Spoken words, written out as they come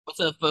What's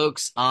up,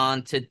 folks?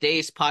 On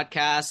today's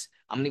podcast,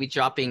 I'm going to be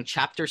dropping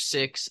chapter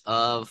 6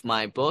 of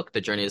my book,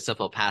 The Journey to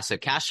Simple Passive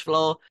Cash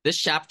Flow. This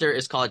chapter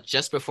is called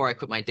Just Before I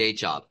Quit My Day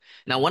Job.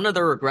 Now, one of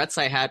the regrets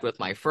I had with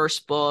my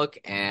first book,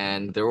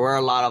 and there were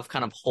a lot of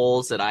kind of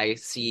holes that I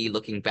see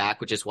looking back,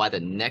 which is why the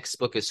next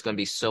book is going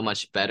to be so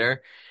much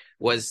better,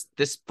 was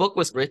this book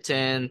was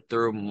written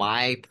through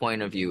my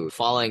point of view,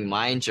 following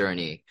my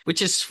journey, which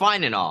is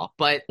fine and all.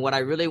 But what I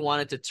really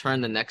wanted to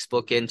turn the next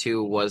book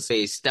into was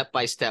a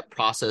step-by-step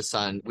process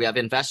on we have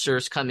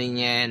investors coming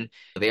in.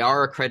 They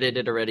are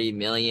accredited already,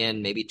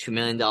 million, maybe $2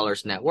 million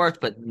net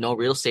worth, but no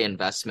real estate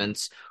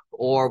investments.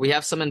 Or we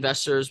have some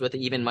investors with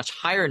even much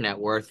higher net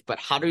worth, but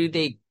how do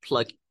they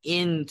plug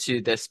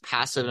into this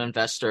passive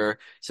investor,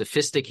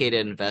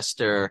 sophisticated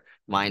investor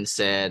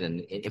mindset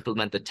and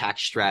implement the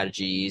tax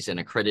strategies and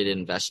accredited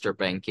investor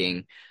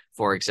banking,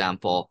 for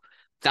example?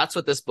 That's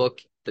what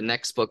the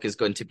next book is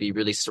going to be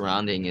really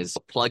surrounding is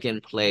plug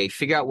and play,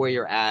 figure out where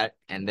you're at,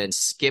 and then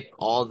skip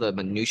all the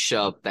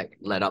minutia that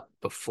led up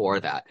before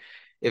that.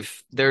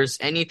 If there's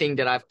anything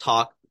that I've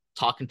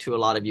talking to a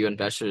lot of you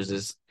investors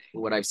is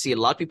what I've seen,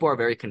 a lot of people are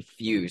very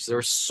confused. There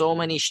are so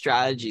many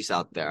strategies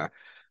out there.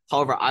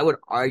 However, I would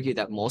argue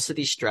that most of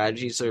these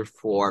strategies are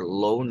for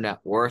low net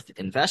worth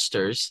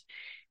investors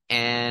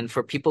and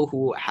for people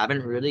who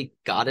haven't really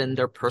gotten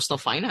their personal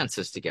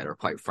finances together,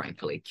 quite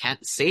frankly,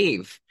 can't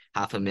save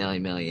half a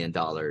million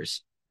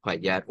dollars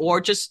quite yet, or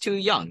just too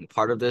young.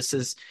 Part of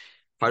this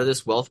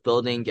wealth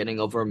building, getting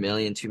over $1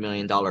 million, $2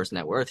 million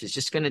net worth is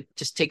just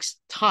takes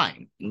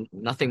time,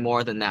 nothing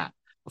more than that.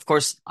 Of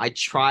course, I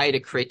try to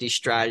create these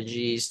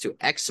strategies to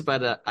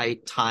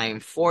expedite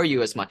time for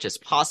you as much as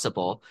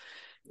possible,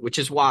 which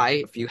is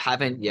why if you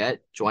haven't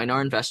yet, join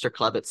our investor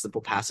club at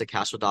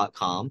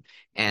simplepassivecashflow.com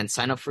and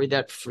sign up for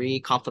that free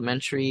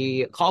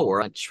complimentary call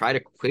where I try to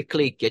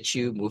quickly get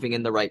you moving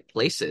in the right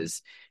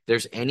places. If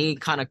there's any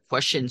kind of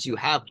questions you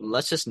have,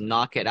 let's just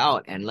knock it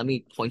out and let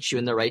me point you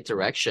in the right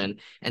direction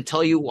and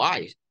tell you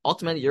why.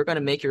 Ultimately, you're going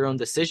to make your own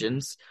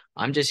decisions.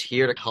 I'm just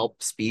here to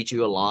help speed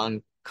you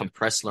along,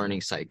 compress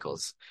learning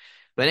cycles.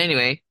 But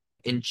anyway,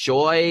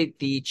 enjoy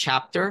the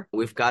chapter.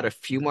 We've got a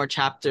few more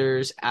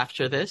chapters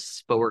after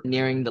this, but we're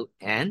nearing the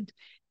end.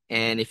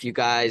 And if you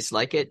guys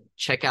like it,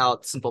 check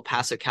out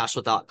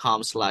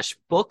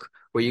simplepassivecashflow.com/book,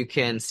 where you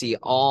can see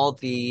all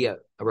the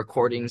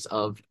recordings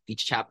of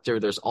each chapter.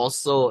 There's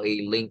also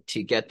a link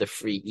to get the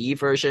free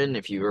e-version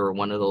if you're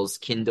one of those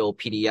Kindle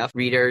PDF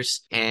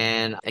readers.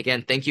 And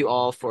again, thank you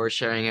all for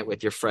sharing it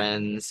with your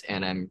friends.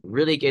 And I'm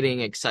really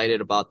getting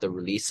excited about the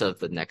release of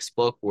the next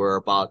book. We're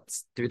about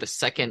through the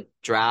second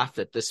draft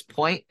at this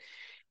point.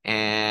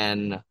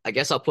 And I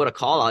guess I'll put a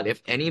call out.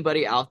 If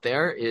anybody out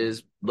there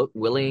is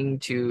willing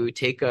to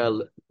take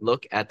a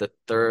look at the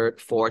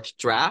third, fourth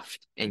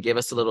draft and give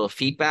us a little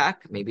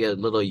feedback, maybe a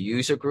little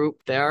user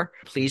group there,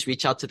 please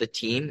reach out to the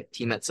team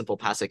at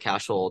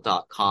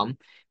simplepassivecashflow.com.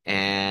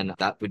 And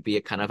that would be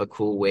a kind of a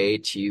cool way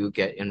to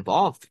get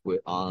involved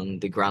on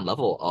the ground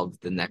level of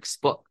the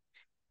next book.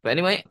 But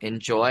anyway,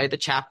 enjoy the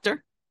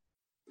chapter.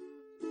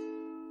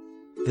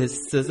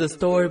 This is a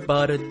story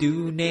about a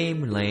dude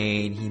named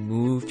Lane. He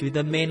moved to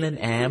the mainland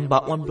and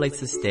bought one place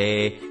to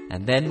stay.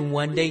 And then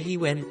one day he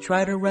went,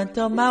 tried to rent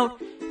them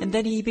out. And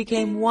then he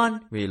became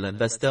one real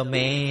investor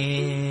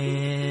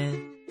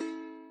man.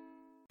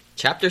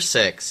 Chapter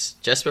 6,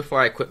 Just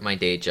Before I Quit My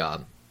Day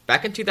Job.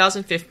 Back in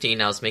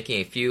 2015, I was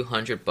making a few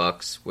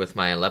 $100 with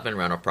my 11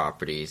 rental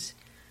properties.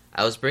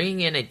 I was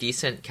bringing in a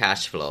decent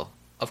cash flow.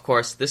 Of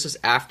course, this was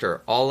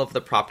after all of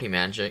the property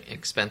management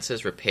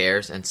expenses,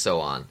 repairs, and so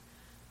on.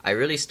 I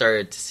really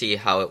started to see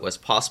how it was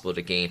possible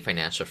to gain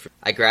financial freedom.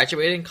 I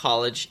graduated in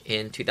college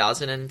in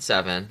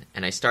 2007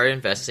 and I started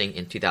investing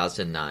in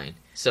 2009.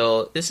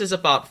 So this is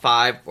about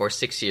 5 or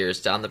 6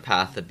 years down the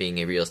path of being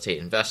a real estate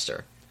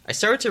investor. I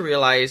started to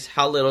realize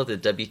how little the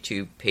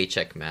W-2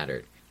 paycheck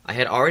mattered. I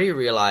had already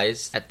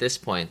realized at this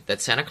point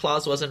that Santa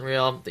Claus wasn't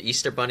real, the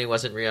Easter Bunny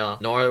wasn't real,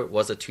 nor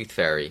was a tooth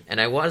fairy, and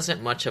I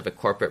wasn't much of a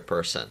corporate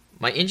person.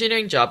 My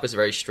engineering job was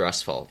very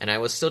stressful, and I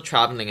was still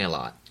traveling a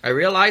lot. I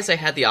realized I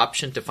had the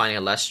option to find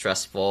a less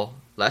stressful,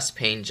 less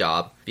paying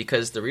job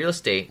because the real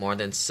estate more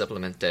than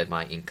supplemented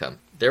my income.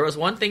 There was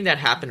one thing that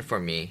happened for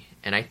me,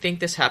 and I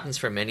think this happens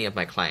for many of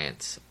my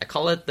clients. I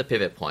call it the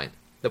pivot point.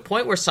 The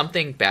point where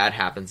something bad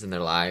happens in their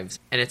lives,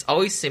 and it's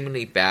always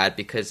seemingly bad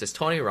because, as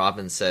Tony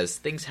Robbins says,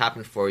 things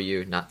happen for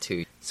you, not to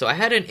you. So I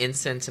had an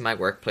instance in my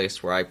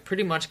workplace where I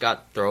pretty much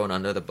got thrown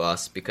under the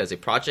bus because a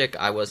project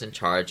I was in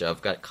charge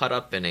of got caught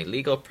up in a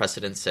legal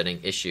precedent-setting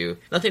issue,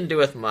 nothing to do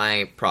with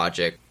my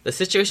project. The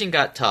situation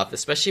got tough,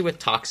 especially with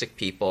toxic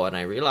people, and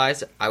I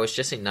realized I was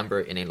just a number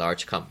in a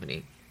large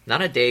company.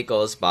 Not a day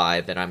goes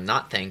by that I'm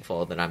not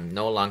thankful that I'm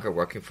no longer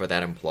working for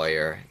that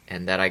employer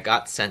and that I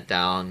got sent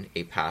down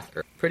a path.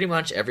 Pretty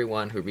much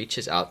everyone who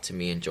reaches out to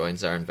me and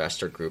joins our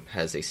investor group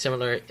has a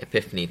similar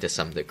epiphany to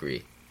some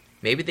degree.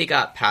 Maybe they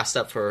got passed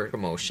up for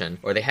promotion,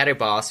 or they had a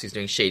boss who's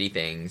doing shady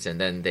things and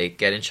then they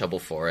get in trouble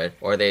for it,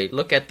 or they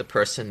look at the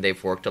person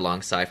they've worked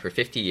alongside for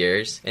 50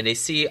 years and they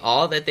see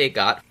all that they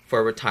got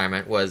for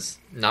retirement was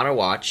not a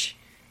watch,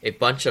 a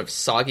bunch of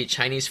soggy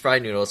Chinese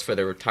fried noodles for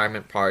their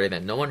retirement party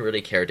that no one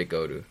really cared to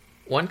go to.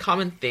 One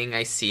common thing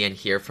I see and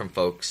hear from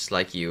folks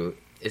like you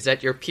is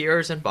that your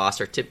peers and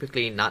boss are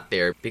typically not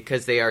there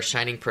because they are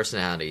shining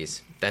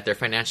personalities, that they're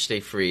financially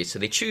free, so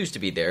they choose to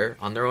be there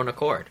on their own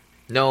accord.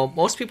 No,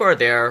 most people are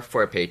there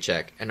for a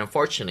paycheck, and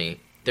unfortunately,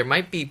 there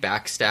might be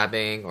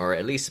backstabbing or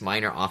at least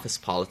minor office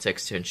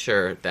politics to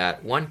ensure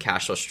that one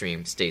cash flow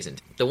stream stays in.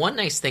 The one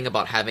nice thing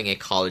about having a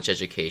college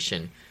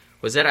education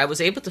was that I was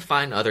able to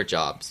find other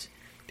jobs.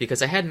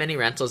 Because I had many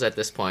rentals at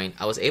this point,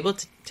 I was able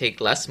to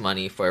take less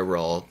money for a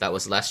role that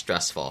was less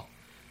stressful.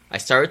 I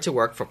started to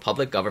work for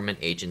public government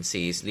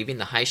agencies, leaving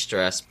the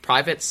high-stress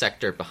private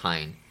sector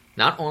behind.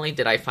 Not only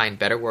did I find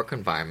better work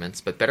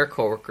environments, but better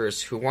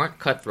coworkers who weren't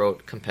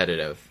cutthroat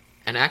competitive,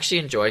 and actually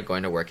enjoyed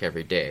going to work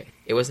every day.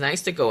 It was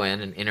nice to go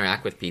in and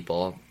interact with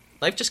people.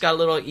 Life just got a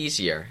little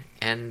easier,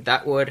 and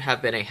that would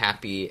have been a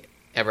happy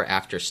ever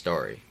after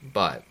story.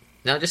 But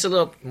now just a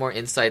little more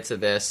insight to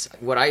this.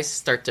 What I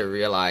start to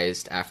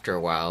realize after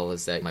a while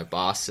was that my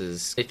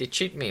bosses, they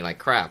treat me like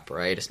crap,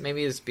 right?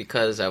 Maybe it's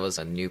because I was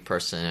a new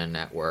person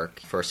at work,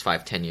 first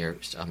 5-10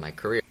 years of my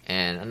career.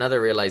 And another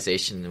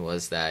realization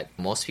was that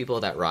most people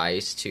that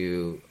rise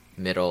to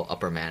middle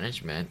upper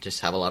management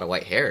just have a lot of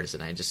white hairs,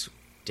 and I just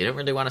didn't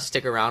really want to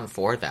stick around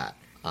for that.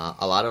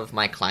 A lot of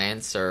my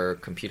clients are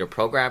computer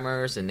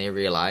programmers, and they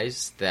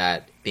realize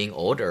that being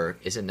older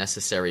isn't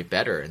necessarily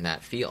better in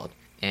that field.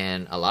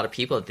 And a lot of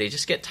people, they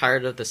just get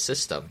tired of the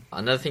system.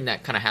 Another thing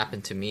that kind of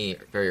happened to me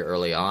very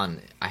early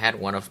on, I had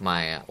one of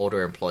my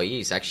older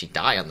employees actually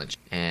die on the job.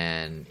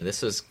 And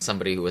this was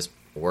somebody who was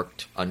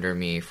worked under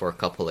me for a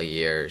couple of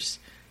years.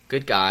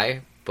 Good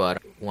guy,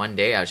 but one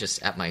day I was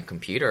just at my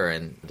computer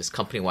and this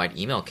company-wide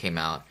email came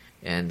out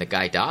and the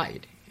guy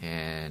died.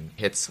 And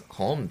hits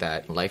home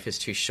that life is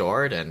too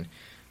short. And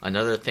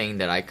another thing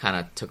that I kind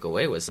of took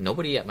away was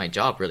nobody at my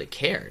job really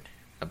cared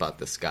about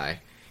this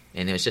guy.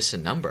 And it was just a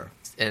number.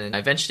 And I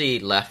eventually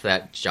left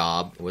that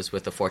job. It was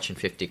with a Fortune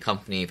 50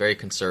 company, very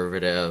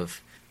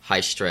conservative,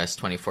 high-stress,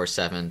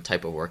 24/7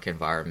 type of work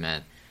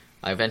environment.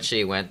 I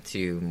eventually went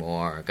to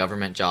more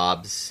government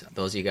jobs.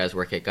 Those of you guys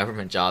work at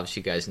government jobs,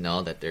 you guys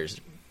know that there's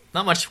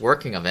not much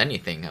working of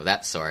anything of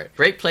that sort.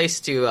 Great place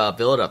to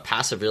build a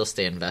passive real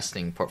estate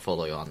investing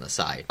portfolio on the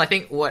side. I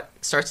think what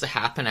starts to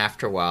happen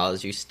after a while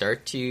is you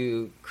start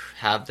to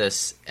have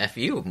this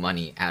FU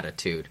money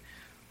attitude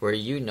where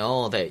you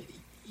know that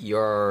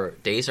your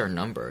days are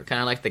numbered.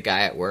 Kind of like the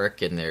guy at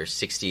work in their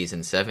 60s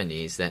and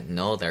 70s that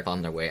know they're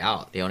on their way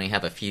out. They only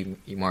have a few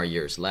more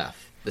years left.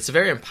 It's a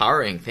very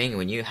empowering thing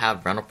when you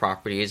have rental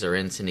properties or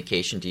in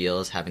syndication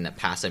deals, having that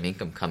passive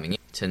income coming in,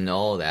 to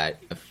know that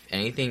if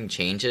anything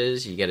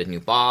changes, you get a new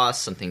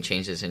boss, something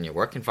changes in your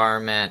work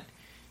environment,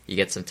 you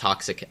get some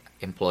toxic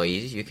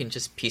employees, you can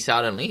just peace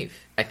out and leave.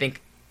 I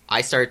think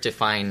I started to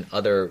find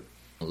other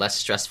less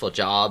stressful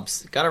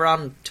jobs, got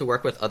around to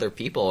work with other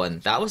people,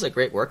 and that was a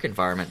great work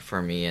environment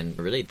for me. And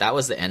really, that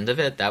was the end of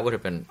it. That would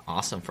have been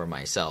awesome for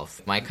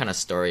myself. My kind of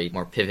story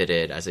more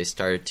pivoted as I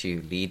started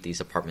to lead these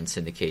apartment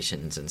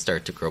syndications and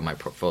start to grow my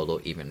portfolio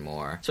even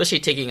more. Especially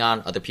taking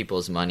on other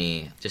people's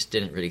money just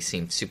didn't really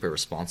seem super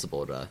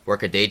responsible to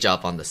work a day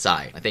job on the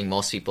side. I think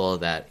most people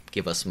that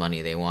give us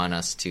money, they want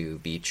us to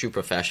be true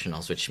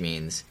professionals, which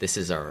means this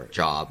is our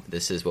job.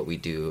 This is what we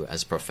do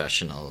as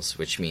professionals,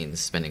 which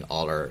means spending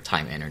all our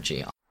time,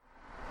 energy.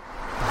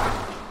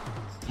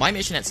 My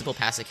mission at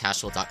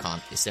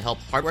SimplePassiveCashflow.com is to help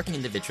hardworking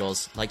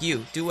individuals like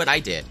you do what I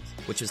did,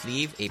 which was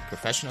leave a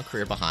professional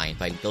career behind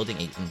by building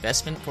an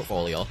investment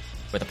portfolio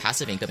where the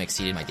passive income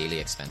exceeded my daily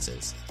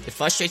expenses. It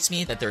frustrates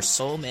me that there's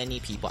so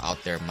many people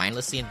out there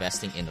mindlessly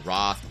investing in the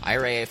Roth,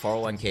 IRA,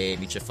 401k,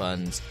 mutual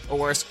funds, or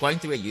worse, going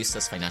through a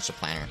useless financial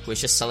planner who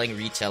is just selling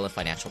retail and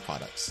financial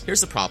products.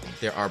 Here's the problem.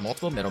 There are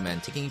multiple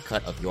middlemen taking a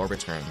cut of your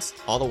returns,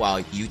 all the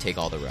while you take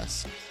all the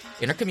rest.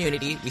 In our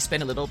community, we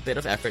spend a little bit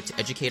of effort to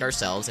educate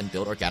ourselves and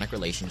build organic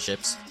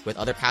relationships with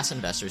other passive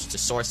investors to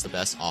source the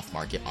best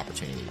off-market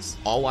opportunities,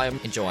 all while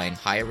enjoying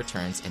higher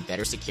returns and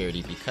better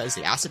security because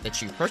the asset that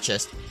you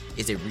purchased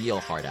is a real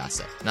hard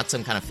asset, not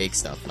some kind of fake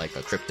stuff like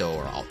a crypto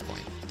or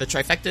altcoin. The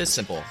trifecta is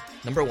simple.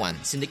 Number 1,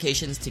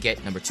 syndications to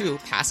get. Number 2,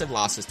 passive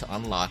losses to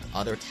unlock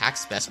other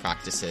tax best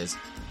practices.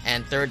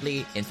 And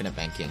thirdly, infinite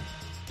banking.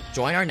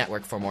 Join our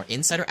network for more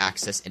insider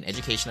access and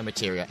educational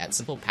material at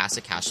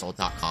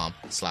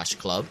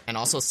simplepassivecashflow.com/club, and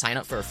also sign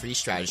up for a free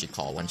strategy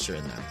call once you're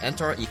in there.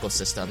 Enter our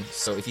ecosystem,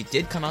 so if you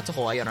did come out to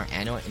Hawaii on our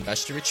annual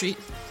investor retreat,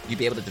 you'd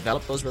be able to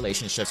develop those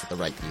relationships with the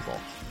right people.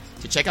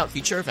 To check out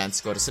future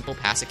events, go to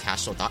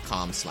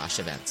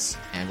simplepassivecashflow.com/events,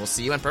 and we'll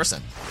see you in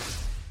person.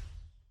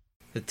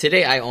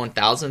 Today I own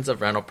thousands of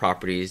rental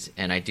properties,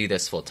 and I do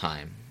this full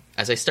time.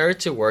 As I started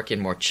to work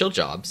in more chill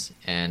jobs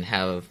and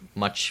have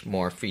much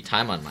more free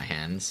time on my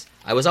hands,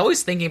 I was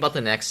always thinking about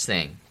the next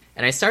thing.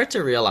 And I started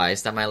to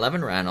realize that my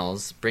 11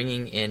 rentals,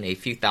 bringing in a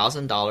few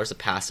 $1,000s of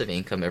passive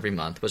income every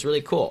month, was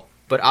really cool.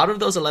 But out of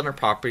those 11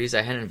 properties,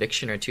 I had an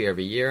eviction or two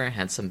every year and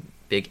had some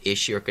big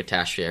issue or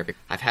catastrophe.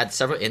 I've had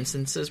several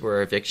instances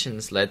where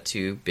evictions led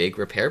to big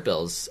repair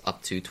bills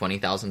up to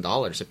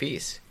 $20,000 a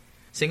piece.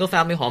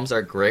 Single-family homes are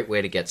a great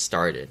way to get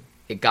started.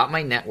 It got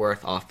my net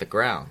worth off the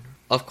ground.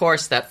 Of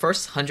course, that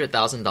first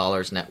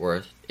 $100,000 net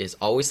worth is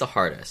always the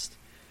hardest.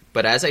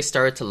 But as I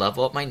started to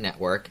level up my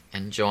network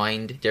and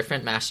joined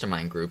different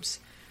mastermind groups,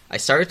 I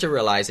started to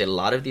realize that a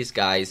lot of these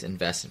guys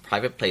invest in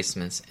private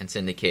placements and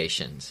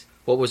syndications.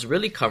 What was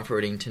really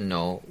comforting to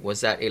know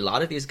was that a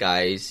lot of these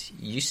guys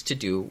used to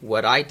do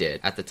what I did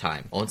at the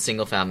time, own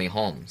single-family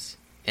homes.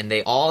 And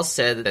they all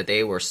said that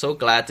they were so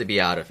glad to be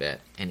out of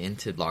it and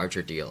into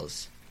larger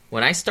deals.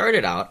 When I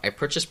started out, I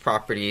purchased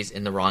properties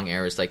in the wrong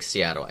areas like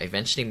Seattle. I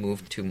eventually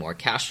moved to more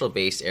cash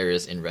flow-based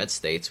areas in red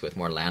states with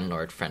more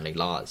landlord-friendly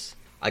laws.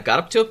 I got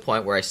up to a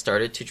point where I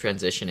started to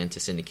transition into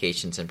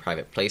syndications and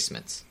private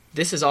placements.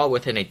 This is all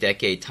within a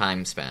decade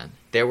time span.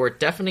 There were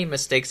definitely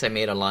mistakes I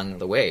made along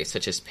the way,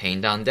 such as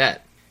paying down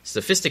debt.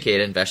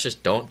 Sophisticated investors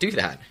don't do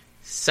that.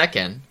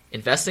 Second,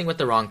 investing with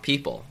the wrong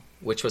people,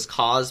 which was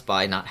caused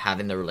by not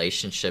having the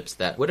relationships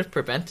that would have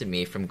prevented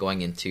me from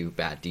going into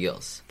bad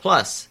deals.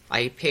 Plus,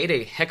 I paid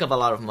a heck of a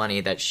lot of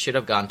money that should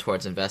have gone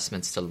towards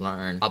investments to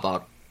learn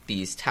about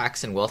these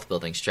tax and wealth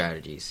building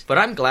strategies. But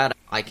I'm glad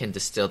I can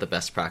distill the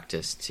best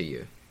practice to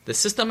you. The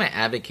system I'm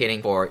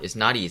advocating for is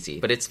not easy,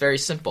 but it's very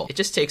simple. It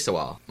just takes a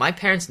while. My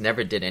parents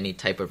never did any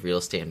type of real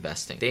estate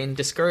investing. They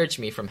discouraged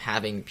me from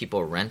having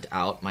people rent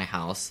out my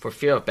house for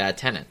fear of bad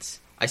tenants.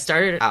 I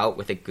started out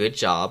with a good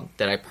job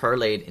that I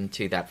parlayed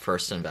into that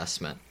first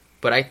investment.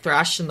 But I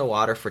thrashed in the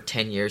water for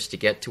 10 years to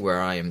get to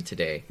where I am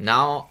today.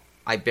 Now,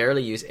 I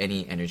barely use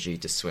any energy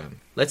to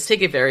swim. Let's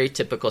take a very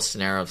typical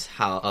scenario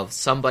of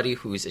somebody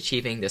who's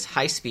achieving this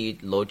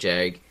high-speed,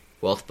 low-jag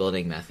wealth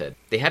building method.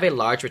 They have a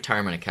large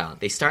retirement account.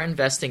 They start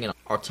investing in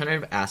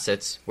alternative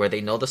assets where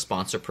they know the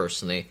sponsor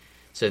personally,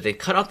 so they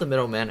cut out the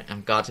middlemen and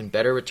have gotten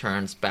better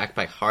returns backed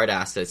by hard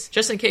assets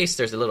just in case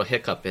there's a little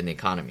hiccup in the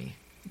economy.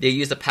 They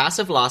use the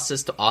passive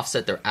losses to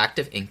offset their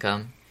active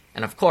income,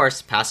 and of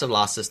course, passive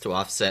losses to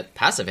offset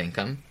passive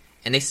income.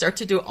 And they start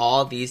to do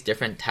all these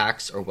different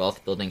tax or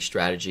wealth building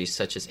strategies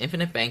such as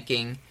infinite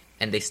banking,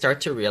 and they start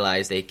to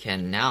realize they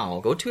can now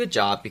go to a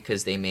job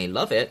because they may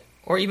love it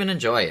or even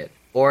enjoy it.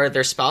 Or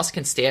their spouse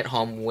can stay at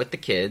home with the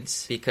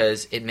kids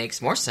because it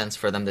makes more sense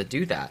for them to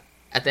do that.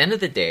 At the end of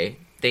the day,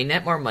 they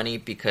net more money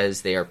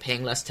because they are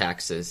paying less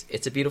taxes.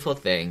 It's a beautiful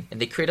thing,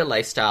 and they create a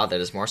lifestyle that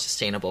is more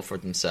sustainable for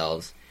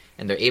themselves,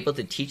 and they're able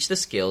to teach the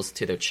skills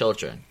to their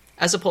children,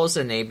 as opposed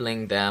to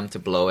enabling them to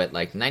blow it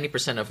like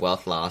 90% of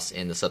wealth loss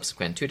in the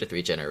subsequent 2 to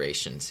 3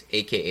 generations,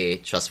 aka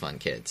trust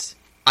fund kids.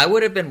 I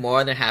would have been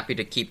more than happy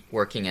to keep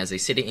working as a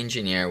city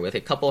engineer with a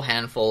couple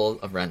handful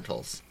of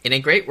rentals. In a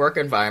great work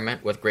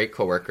environment with great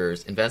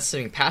coworkers,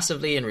 investing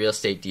passively in real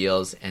estate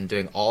deals, and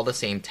doing all the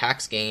same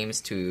tax games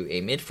to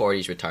a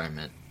mid-40s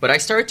retirement. But I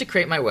started to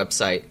create my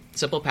website,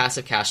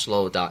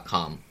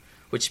 simplepassivecashflow.com,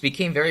 which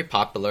became very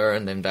popular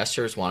and the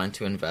investors wanted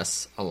to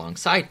invest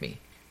alongside me.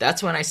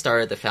 That's when I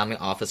started the family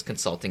office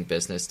consulting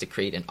business to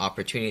create an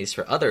opportunities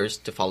for others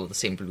to follow the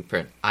same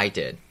blueprint I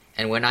did.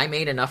 And when I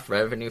made enough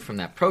revenue from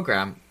that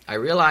program, I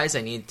realized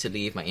I needed to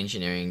leave my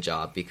engineering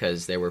job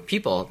because there were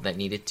people that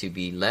needed to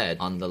be led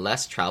on the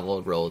less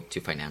traveled road to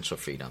financial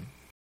freedom.